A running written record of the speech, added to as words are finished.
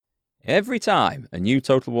Every time a new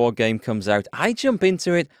Total War game comes out, I jump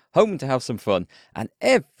into it, hoping to have some fun, and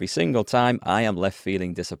every single time I am left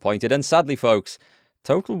feeling disappointed. And sadly, folks,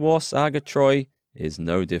 Total War Saga Troy is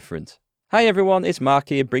no different. Hi everyone, it's Mark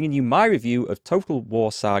here, bringing you my review of Total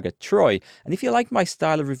War Saga Troy. And if you like my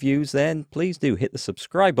style of reviews, then please do hit the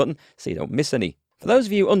subscribe button so you don't miss any. For those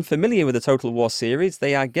of you unfamiliar with the Total War series,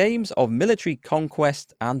 they are games of military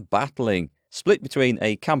conquest and battling, split between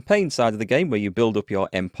a campaign side of the game where you build up your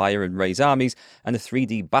empire and raise armies, and a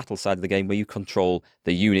 3D battle side of the game where you control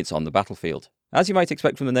the units on the battlefield. As you might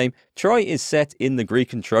expect from the name, Troy is set in the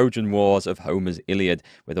Greek and Trojan Wars of Homer's Iliad,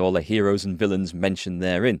 with all the heroes and villains mentioned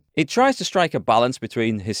therein. It tries to strike a balance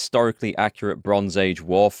between historically accurate Bronze Age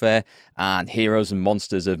warfare and heroes and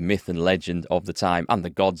monsters of myth and legend of the time, and the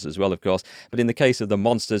gods as well, of course. But in the case of the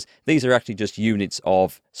monsters, these are actually just units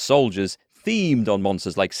of soldiers themed on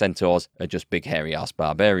monsters like centaurs are just big hairy-ass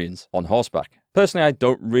barbarians on horseback. Personally, I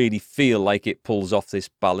don't really feel like it pulls off this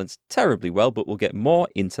balance terribly well, but we'll get more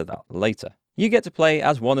into that later. You get to play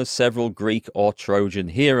as one of several Greek or Trojan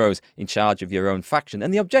heroes in charge of your own faction,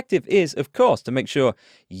 and the objective is, of course, to make sure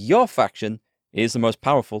your faction is the most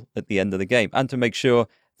powerful at the end of the game, and to make sure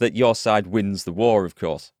that your side wins the war, of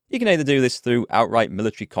course. You can either do this through outright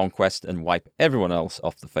military conquest and wipe everyone else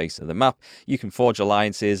off the face of the map. You can forge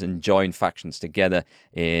alliances and join factions together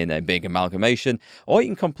in a big amalgamation, or you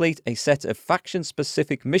can complete a set of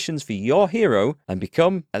faction-specific missions for your hero and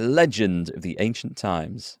become a legend of the ancient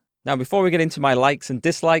times. Now, before we get into my likes and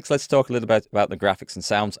dislikes, let's talk a little bit about the graphics and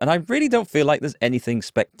sounds. And I really don't feel like there's anything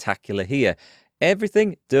spectacular here.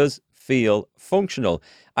 Everything does feel functional.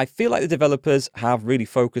 I feel like the developers have really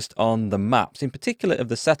focused on the maps, in particular of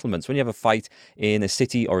the settlements. When you have a fight in a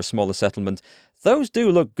city or a smaller settlement, those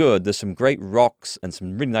do look good. There's some great rocks and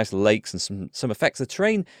some really nice lakes and some effects. The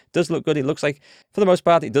terrain does look good. It looks like, for the most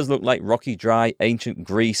part, it does look like rocky, dry, ancient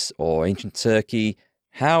Greece or ancient Turkey.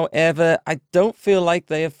 However, I don't feel like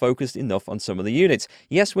they have focused enough on some of the units.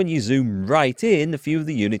 Yes, when you zoom right in, a few of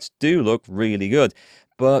the units do look really good.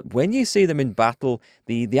 But when you see them in battle,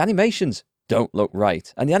 the animations don't look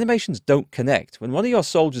right. And the animations don't connect. When one of your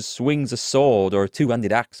soldiers swings a sword or a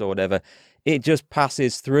two-handed axe or whatever, it just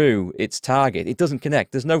passes through its target. It doesn't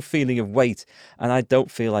connect. There's no feeling of weight. And I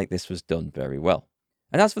don't feel like this was done very well.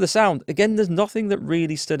 And as for the sound, again, there's nothing that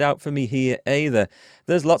really stood out for me here either.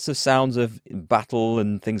 There's lots of sounds of battle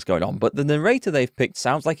and things going on, but the narrator they've picked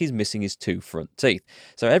sounds like he's missing his two front teeth.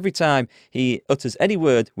 So every time he utters any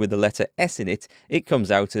word with the letter S in it, it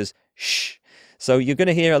comes out as shh. So you're going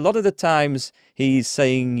to hear a lot of the times he's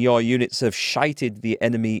saying your units have shited the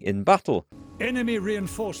enemy in battle. Enemy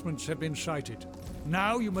reinforcements have been sighted.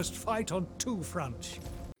 Now you must fight on two fronts.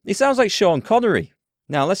 He sounds like Sean Connery.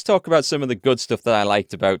 Now, let's talk about some of the good stuff that I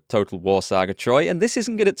liked about Total War Saga Troy, and this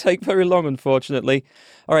isn't going to take very long, unfortunately.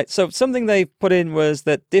 All right, so something they put in was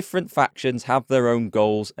that different factions have their own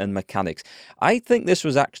goals and mechanics. I think this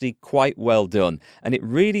was actually quite well done, and it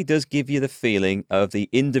really does give you the feeling of the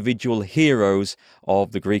individual heroes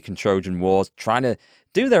of the Greek and Trojan Wars trying to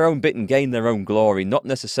do their own bit and gain their own glory, not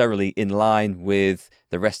necessarily in line with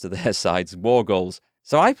the rest of their side's war goals.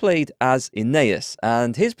 So I played as Aeneas,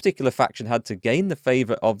 and his particular faction had to gain the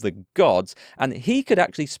favour of the gods, and he could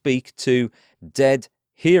actually speak to dead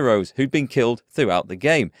heroes who'd been killed throughout the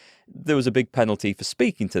game. There was a big penalty for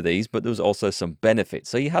speaking to these, but there was also some benefit,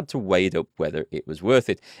 so you had to weigh it up whether it was worth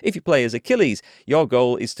it. If you play as Achilles, your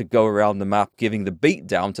goal is to go around the map giving the beat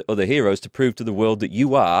down to other heroes to prove to the world that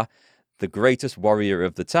you are the greatest warrior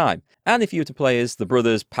of the time. And if you were to play as the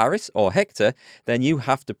brothers Paris or Hector, then you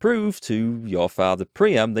have to prove to your father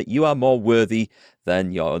Priam that you are more worthy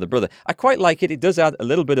than your other brother. I quite like it. It does add a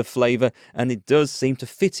little bit of flavour, and it does seem to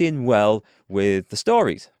fit in well with the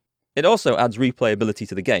stories. It also adds replayability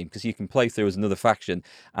to the game, because you can play through as another faction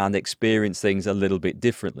and experience things a little bit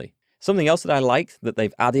differently. Something else that I liked that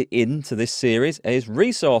they've added into this series is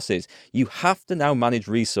resources. You have to now manage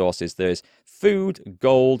resources. There's food,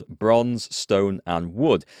 gold, bronze, stone, and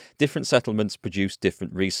wood. Different settlements produce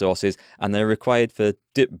different resources, and they're required for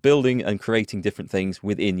building and creating different things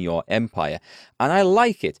within your empire. And I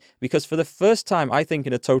like it, because for the first time, I think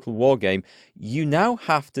in a Total War game, you now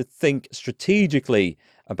have to think strategically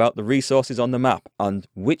about the resources on the map and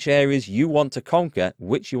which areas you want to conquer,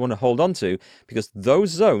 which you want to hold on to, because those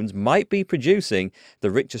zones might be producing the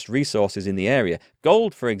richest resources in the area.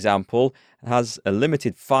 Gold, for example, has a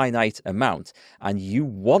limited finite amount, and you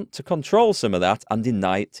want to control some of that and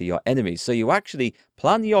deny it to your enemies. So you actually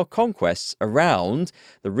plan your conquests around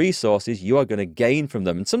the resources you are going to gain from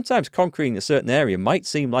them. And sometimes conquering a certain area might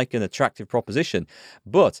seem like an attractive proposition,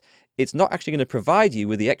 but it's not actually going to provide you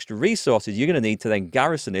with the extra resources you're going to need to then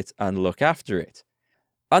garrison it and look after it.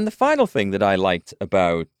 And the final thing that I liked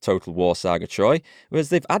about Total War Saga Troy was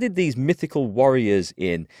they've added these mythical warriors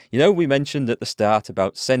in. You know, we mentioned at the start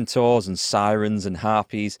about centaurs and sirens and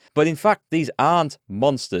harpies, but in fact, these aren't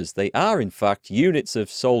monsters. They are, in fact, units of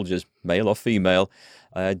soldiers, male or female,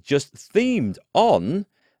 just themed on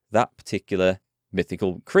that particular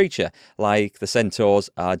mythical creature. Like the centaurs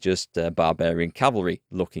are just barbarian cavalry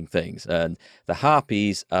looking things, and the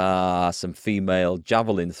harpies are some female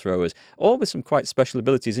javelin throwers, all with some quite special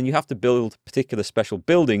abilities, and you have to build particular special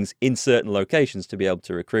buildings in certain locations to be able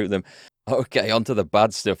to recruit them. Okay, on to the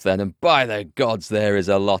bad stuff then, and by the gods, there is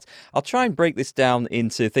a lot. I'll try and break this down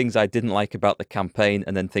into things I didn't like about the campaign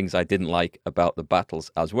and then things I didn't like about the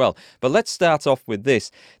battles as well. But let's start off with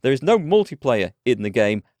this. There is no multiplayer in the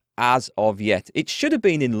game as of yet. It should have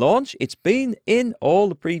been in launch. It's been in all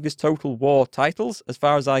the previous Total War titles, as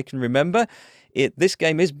far as I can remember. This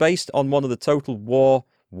game is based on one of the Total War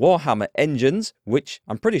Warhammer engines, which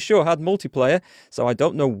I'm pretty sure had multiplayer, so I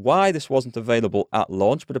don't know why this wasn't available at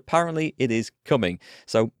launch, but apparently it is coming.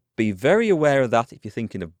 So be very aware of that if you're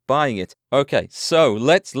thinking of buying it. Okay, so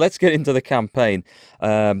let's get into the campaign.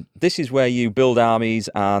 This is where you build armies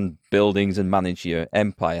and buildings and manage your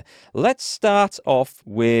empire. Let's start off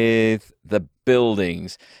with the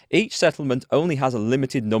buildings. Each settlement only has a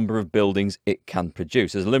limited number of buildings it can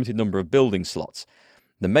produce. There's a limited number of building slots.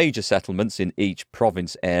 The major settlements in each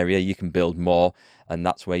province area, you can build more, and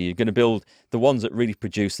that's where you're going to build the ones that really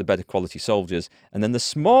produce the better quality soldiers. And then the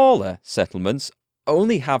smaller settlements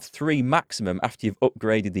only have 3 maximum after you've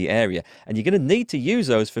upgraded the area, and you're going to need to use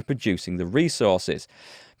those for producing the resources.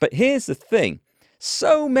 But here's the thing.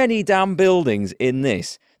 So many damn buildings in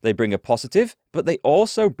this. They bring a positive, but they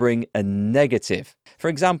also bring a negative. For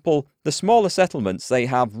example, the smaller settlements, they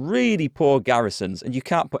have really poor garrisons, and you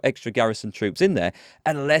can't put extra garrison troops in there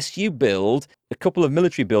unless you build a couple of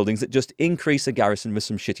military buildings that just increase the garrison with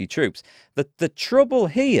some shitty troops. The trouble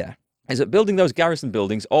here is that building those garrison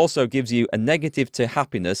buildings also gives you a negative to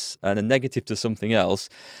happiness and a negative to something else,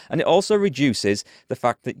 and it also reduces the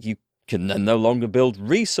fact that you can then no longer build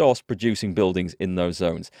resource-producing buildings in those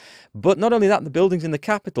zones. But not only that, the buildings in the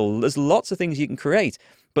capital, there's lots of things you can create,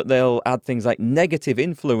 but they'll add things like negative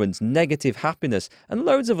influence, negative happiness, and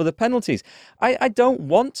loads of other penalties. I don't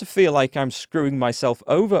want to feel like I'm screwing myself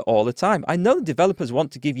over all the time. I know the developers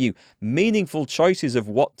want to give you meaningful choices of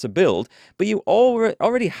what to build, but you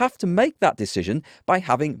already have to make that decision by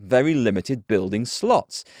having very limited building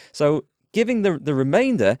slots. So giving the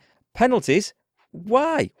remainder penalties,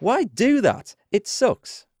 why? Why do that? It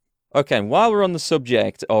sucks. Okay, and while we're on the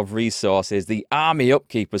subject of resources, the army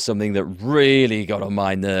upkeep was something that really got on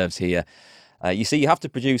my nerves here. You see, you have to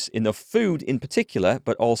produce enough food in particular,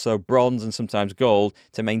 but also bronze and sometimes gold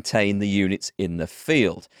to maintain the units in the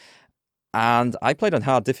field. And I played on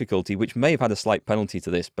hard difficulty, which may have had a slight penalty to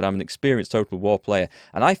this, but I'm an experienced Total War player,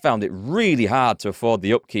 and I found it really hard to afford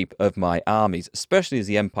the upkeep of my armies, especially as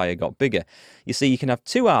the Empire got bigger. You see, you can have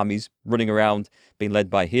 2 armies running around being led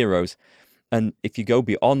by heroes, and if you go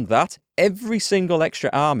beyond that, every single extra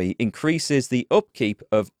army increases the upkeep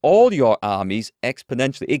of all your armies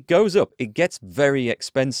exponentially. It goes up. It gets very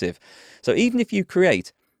expensive. So even if you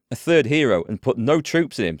create a 3rd hero and put no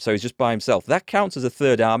troops in him, so he's just by himself, that counts as a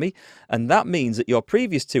 3rd army, and that means that your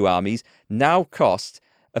previous 2 armies now cost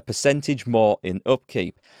a percentage more in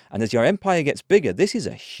upkeep. And as your empire gets bigger, this is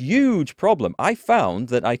a huge problem. I found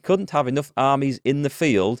that I couldn't have enough armies in the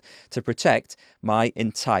field to protect my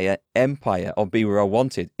entire empire or be where I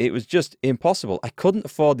wanted. It was just impossible. I couldn't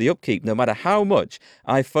afford the upkeep no matter how much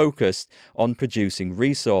I focused on producing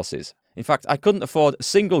resources. In fact, I couldn't afford a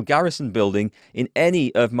single garrison building in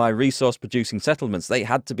any of my resource-producing settlements. They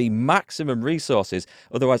had to be maximum resources,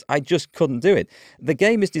 otherwise I just couldn't do it. The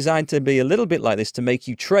game is designed to be a little bit like this, to make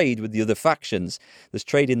you trade with the other factions. There's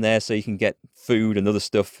trade in there so you can get food and other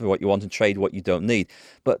stuff for what you want and trade what you don't need.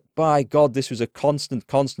 But by God, this was a constant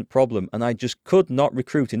problem, and I just could not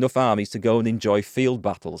recruit enough armies to go and enjoy field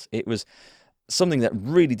battles. It was something that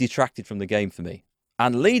really detracted from the game for me.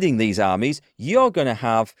 And leading these armies, you're going to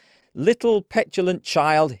have little petulant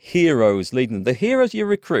child heroes leading them. The heroes you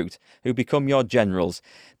recruit who become your generals,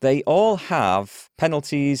 they all have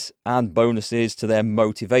penalties and bonuses to their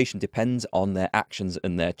motivation, depends on their actions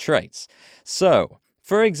and their traits. So,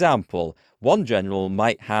 for example, one general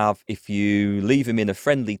might have, if you leave him in a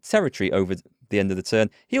friendly territory over the end of the turn,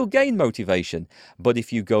 he'll gain motivation. But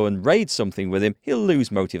if you go and raid something with him, he'll lose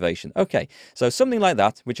motivation. Okay, so something like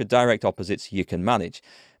that, which are direct opposites, you can manage.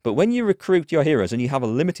 But when you recruit your heroes and you have a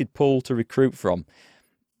limited pool to recruit from,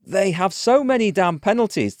 they have so many damn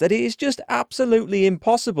penalties that it is just absolutely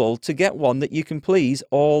impossible to get one that you can please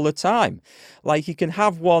all the time. Like, you can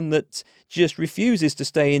have one that just refuses to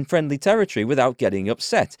stay in friendly territory without getting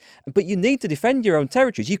upset. But you need to defend your own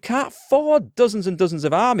territories. You can't afford dozens and dozens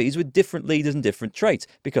of armies with different leaders and different traits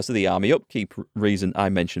because of the army upkeep reason I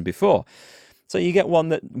mentioned before. So you get one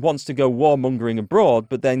that wants to go warmongering abroad,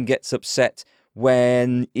 but then gets upset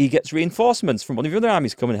when he gets reinforcements from one of the other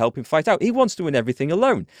armies come and help him fight out. He wants to win everything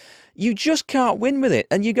alone. You just can't win with it.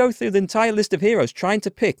 And you go through the entire list of heroes trying to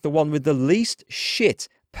pick the one with the least shit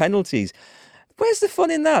penalties. Where's the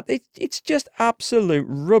fun in that? It's just absolute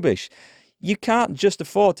rubbish. You can't just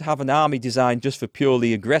afford to have an army designed just for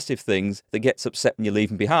purely aggressive things that gets upset when you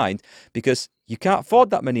leave him behind, because you can't afford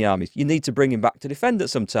that many armies. You need to bring him back to defend it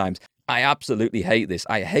sometimes. I absolutely hate this.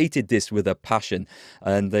 I hated this with a passion,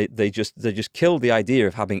 and they just killed the idea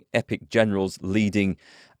of having epic generals leading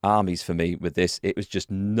armies for me with this. It was just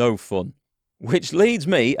no fun. Which leads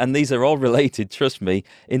me, and these are all related, trust me,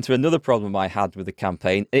 into another problem I had with the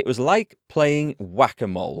campaign. It was like playing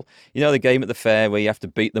whack-a-mole. You know, the game at the fair where you have to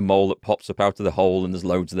beat the mole that pops up out of the hole and there's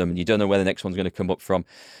loads of them and you don't know where the next one's going to come up from.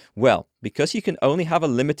 Well, because you can only have a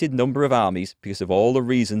limited number of armies, because of all the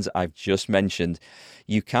reasons I've just mentioned,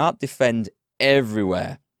 you can't defend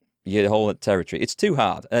everywhere your whole territory. It's too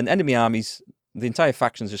hard. And enemy armies, the entire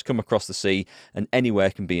factions just come across the sea and anywhere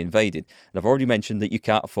can be invaded. And I've already mentioned that you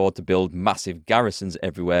can't afford to build massive garrisons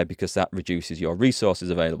everywhere because that reduces your resources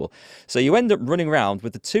available. So you end up running around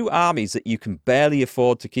with the two armies that you can barely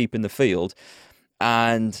afford to keep in the field,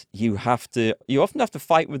 and you often have to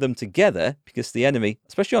fight with them together because the enemy,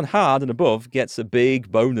 especially on hard and above, gets a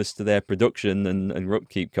big bonus to their production and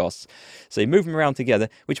upkeep costs. So you move them around together,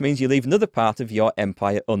 which means you leave another part of your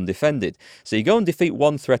empire undefended. So you go and defeat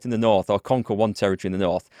one threat in the north or conquer one territory in the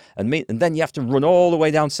north, and then you have to run all the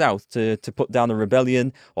way down south to put down a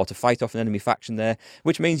rebellion or to fight off an enemy faction there,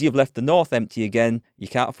 which means you've left the north empty again. You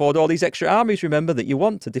can't afford all these extra armies, remember, that you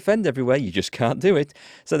want to defend everywhere. You just can't do it.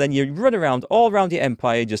 So then you run around all around your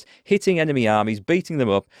empire, just hitting enemy armies, beating them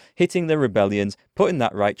up, hitting the rebellions, putting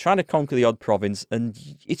that right, trying to conquer the odd province, and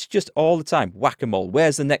it's just all the time whack-a-mole.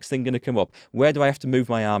 Where's the next thing going to come up? Where do I have to move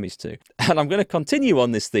my armies to? And I'm going to continue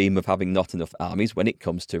on this theme of having not enough armies when it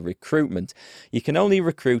comes to recruitment. You can only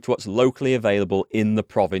recruit what's locally available in the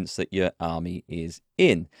province that your army is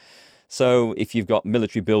in. So if you've got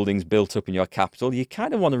military buildings built up in your capital, you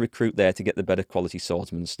kind of want to recruit there to get the better quality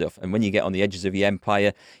swordsman stuff. And when you get on the edges of your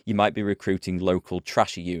empire, you might be recruiting local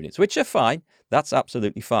trashy units, which are fine. That's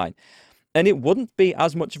absolutely fine. And it wouldn't be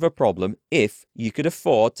as much of a problem if you could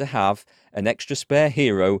afford to have an extra spare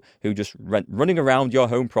hero who just running around your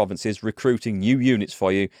home provinces, recruiting new units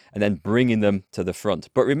for you and then bringing them to the front.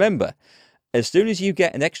 But remember, as soon as you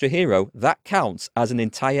get an extra hero, that counts as an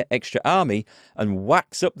entire extra army and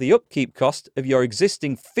whacks up the upkeep cost of your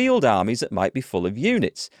existing field armies that might be full of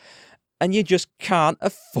units. And you just can't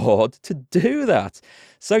afford to do that.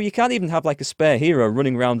 So you can't even have like a spare hero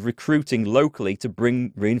running around recruiting locally to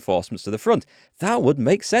bring reinforcements to the front. That would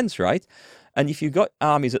make sense, right? And if you've got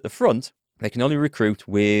armies at the front, they can only recruit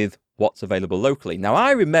with what's available locally. Now, I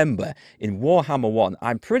remember in Warhammer 1,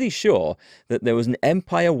 I'm pretty sure that there was an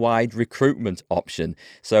empire-wide recruitment option.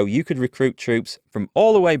 So you could recruit troops from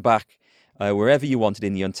all the way back, wherever you wanted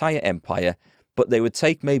in the entire empire, but they would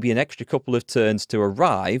take maybe an extra couple of turns to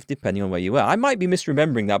arrive, depending on where you were. I might be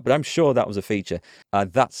misremembering that, but I'm sure that was a feature.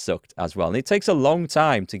 That sucked as well. And it takes a long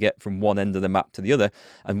time to get from one end of the map to the other.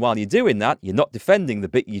 And while you're doing that, you're not defending the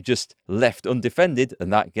bit you just left undefended,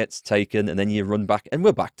 and that gets taken, and then you run back, and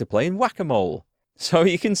we're back to playing whack-a-mole. So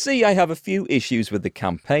you can see I have a few issues with the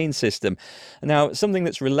campaign system. Now, something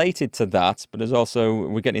that's related to that, but there's also,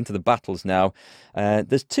 we're getting into the battles now,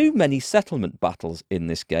 there's too many settlement battles in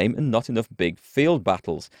this game and not enough big field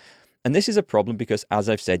battles. And this is a problem because, as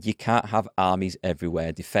I've said, you can't have armies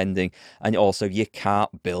everywhere defending, and also you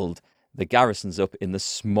can't build the garrisons up in the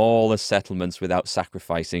smaller settlements without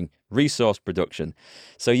sacrificing resource production.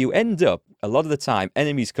 So you end up, a lot of the time,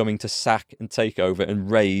 enemies coming to sack and take over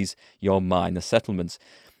and raise your minor settlements.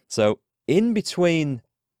 So in between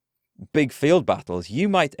big field battles, you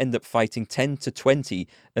might end up fighting 10 to 20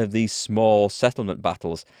 of these small settlement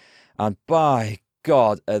battles. And by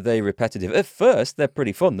God, are they repetitive. At first, they're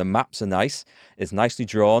pretty fun. The maps are nice. It's nicely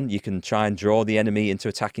drawn. You can try and draw the enemy into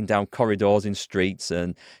attacking down corridors in streets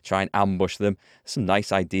and try and ambush them. Some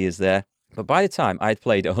nice ideas there. But by the time I'd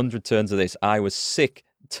played 100 turns of this, I was sick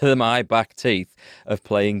to my back teeth of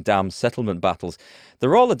playing damn settlement battles.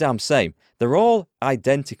 They're all the damn same. They're all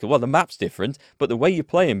identical. Well, the map's different, but the way you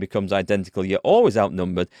play them becomes identical. You're always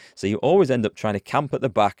outnumbered, so you always end up trying to camp at the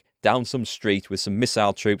back, down some street with some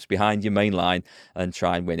missile troops behind your main line and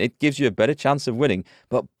try and win. It gives you a better chance of winning,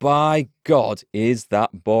 but by God, is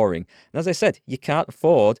that boring. And as I said, you can't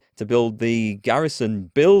afford to build the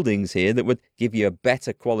garrison buildings here that would give you a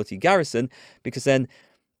better quality garrison, because then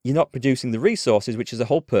you're not producing the resources, which is the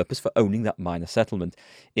whole purpose for owning that minor settlement.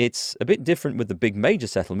 It's a bit different with the big major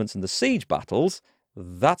settlements and the siege battles.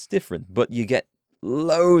 That's different, but you get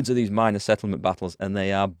loads of these minor settlement battles, and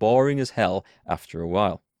they are boring as hell after a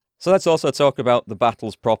while. So let's also talk about the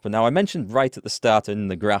battles proper. Now, I mentioned right at the start in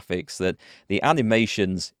the graphics that the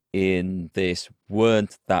animations in this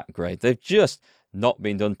weren't that great. They've just not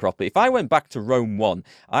been done properly. If I went back to Rome 1,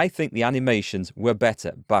 I think the animations were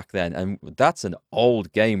better back then, and that's an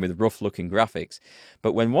old game with rough-looking graphics.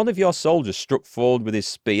 But when one of your soldiers struck forward with his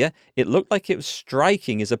spear, it looked like it was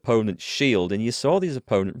striking his opponent's shield, and you saw his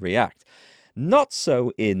opponent react. Not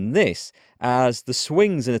so in this, as the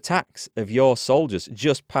swings and attacks of your soldiers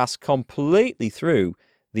just pass completely through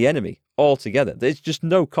the enemy altogether. There's just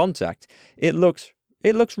no contact. It looks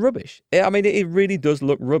rubbish. I mean, it really does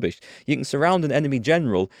look rubbish. You can surround an enemy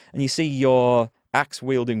general and you see your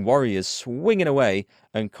axe-wielding warriors swinging away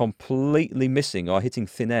and completely missing or hitting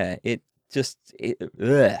thin air.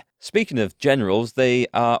 Ugh. Speaking of generals, they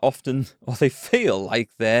are often, or they feel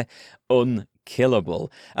like they're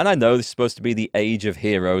unkillable. And I know this is supposed to be the age of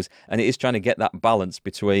heroes, and it is trying to get that balance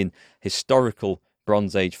between historical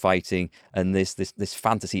Bronze Age fighting and this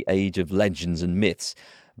fantasy age of legends and myths.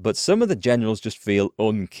 But some of the generals just feel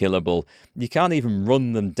unkillable. You can't even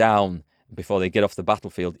run them down before they get off the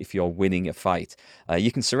battlefield if you're winning a fight.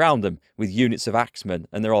 You can surround them with units of axemen,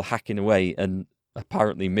 and they're all hacking away and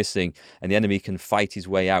apparently missing, and the enemy can fight his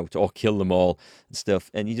way out or kill them all and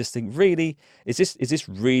stuff. And you just think, really, is this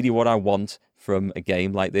really what I want from a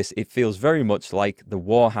game like this? It feels very much like the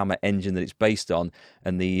Warhammer engine that it's based on,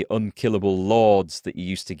 and the unkillable lords that you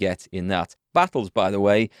used to get in that. Battles, by the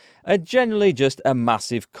way, are generally just a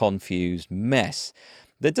massive confused mess.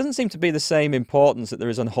 There doesn't seem to be the same importance that there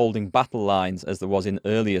is on holding battle lines as there was in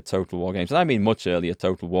earlier Total War games. And I mean much earlier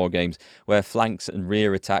Total War games, where flanks and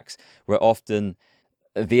rear attacks were often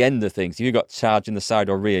at the end of things. If you got charged in the side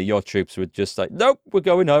or rear, your troops were just like, nope, we're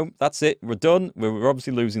going home. That's it. We're done. We're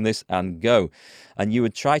obviously losing this, and go. And you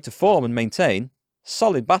would try to form and maintain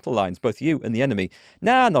solid battle lines, both you and the enemy.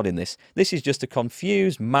 Nah, not in this. This is just a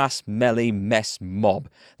confused mass melee mess mob.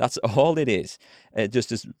 That's all it is.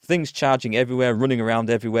 Just as things charging everywhere, running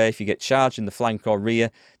around everywhere. If you get charged in the flank or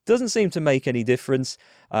rear, doesn't seem to make any difference.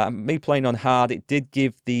 Me playing on hard, it did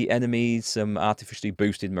give the enemies some artificially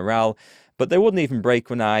boosted morale, but they wouldn't even break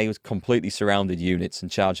when I was completely surrounded units and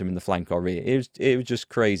charge them in the flank or rear. It was just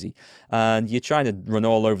crazy. And you're trying to run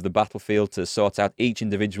all over the battlefield to sort out each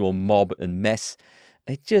individual mob and mess.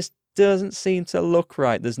 It just doesn't seem to look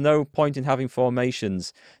right. There's no point in having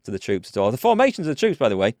formations to the troops at all. The formations of the troops, by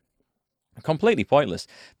the way, are completely pointless,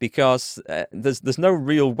 because there's no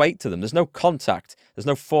real weight to them. There's no contact. There's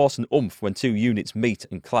no force and oomph when two units meet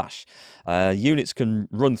and clash. Units can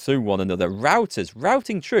run through one another.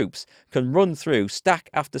 Routing troops can run through stack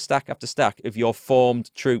after stack after stack of your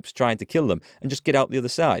formed troops trying to kill them and just get out the other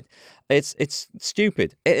side. It's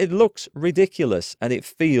stupid. It looks ridiculous, and it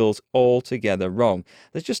feels altogether wrong.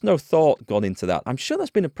 There's just no thought gone into that. I'm sure that's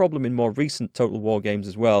been a problem in more recent Total War games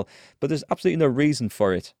as well, but there's absolutely no reason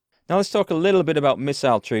for it. Now let's talk a little bit about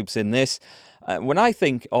missile troops in this. When I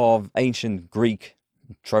think of ancient Greek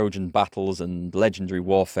Trojan battles and legendary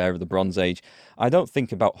warfare of the Bronze Age, I don't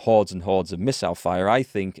think about hordes and hordes of missile fire. I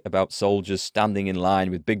think about soldiers standing in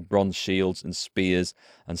line with big bronze shields and spears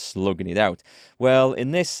and slugging it out. Well,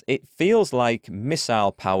 in this, it feels like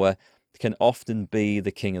missile power can often be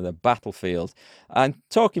the king of the battlefield. I'm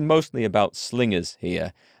talking mostly about slingers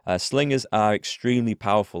here. Slingers are extremely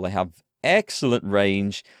powerful. They have excellent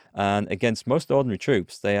range, and against most ordinary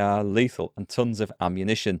troops, they are lethal and tons of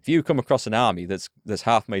ammunition. If you come across an army that's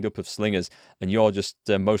half made up of slingers and you're just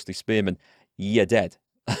mostly spearmen, you're dead.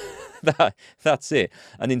 That's it.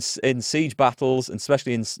 And in siege battles, and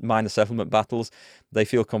especially in minor settlement battles, they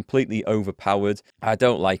feel completely overpowered. I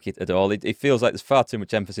don't like it at all. It feels like there's far too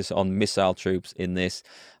much emphasis on missile troops in this.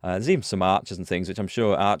 There's even some archers and things, which I'm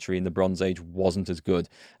sure archery in the Bronze Age wasn't as good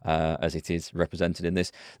as it is represented in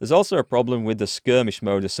this. There's also a problem with the skirmish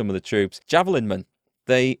mode of some of the troops. Javelin men,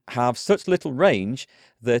 they have such little range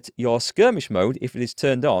that your skirmish mode, if it is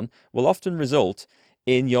turned on, will often result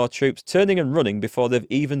in your troops turning and running before they've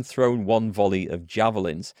even thrown one volley of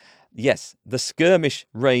javelins. Yes, the skirmish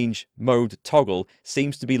range mode toggle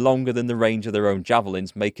seems to be longer than the range of their own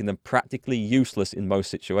javelins, making them practically useless in most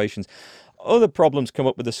situations. Other problems come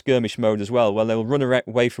up with the skirmish mode as well, where they'll run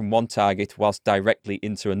away from one target whilst directly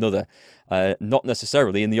into another. not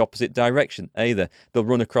necessarily in the opposite direction either. They'll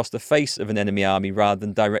run across the face of an enemy army rather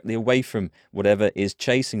than directly away from whatever is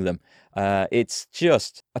chasing them. It's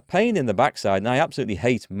just a pain in the backside, and I absolutely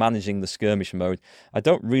hate managing the skirmish mode. I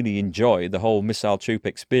don't really enjoy the whole missile troop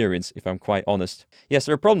experience, if I'm quite honest. Yes,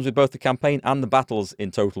 there are problems with both the campaign and the battles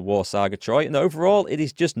in Total War Saga Troy, and overall it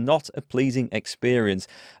is just not a pleasing experience.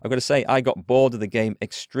 I've got to say, I got bored of the game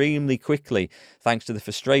extremely quickly, thanks to the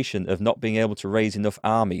frustration of not being able to raise enough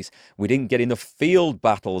armies. We didn't get enough field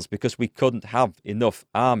battles because we couldn't have enough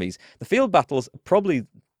armies. The field battles are probably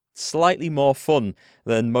slightly more fun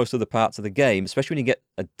than most other parts of the game, especially when you get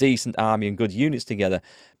a decent army and good units together.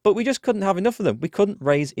 But we just couldn't have enough of them. We couldn't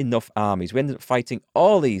raise enough armies. We ended up fighting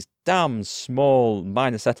all these damn small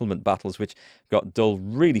minor settlement battles, which got dull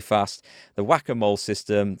really fast. The whack-a-mole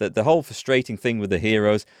system, the whole frustrating thing with the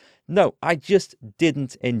heroes. No, I just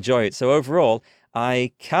didn't enjoy it. So overall,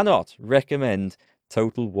 I cannot recommend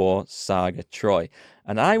Total War Saga Troy.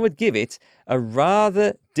 And I would give it a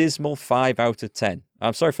rather dismal 5 out of 10.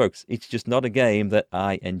 I'm sorry, folks, it's just not a game that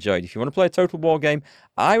I enjoyed. If you want to play a Total War game,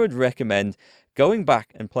 I would recommend going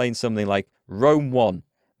back and playing something like Rome 1,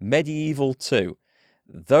 Medieval 2.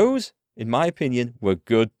 Those, in my opinion, were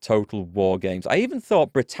good Total War games. I even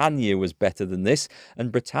thought Britannia was better than this,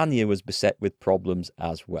 and Britannia was beset with problems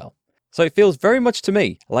as well. So it feels very much to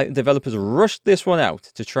me like the developers rushed this one out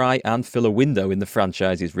to try and fill a window in the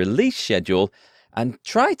franchise's release schedule and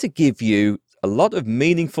try to give you a lot of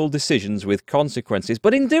meaningful decisions with consequences,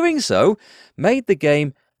 but in doing so, made the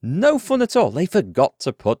game no fun at all. They forgot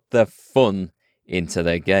to put the fun into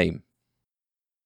their game.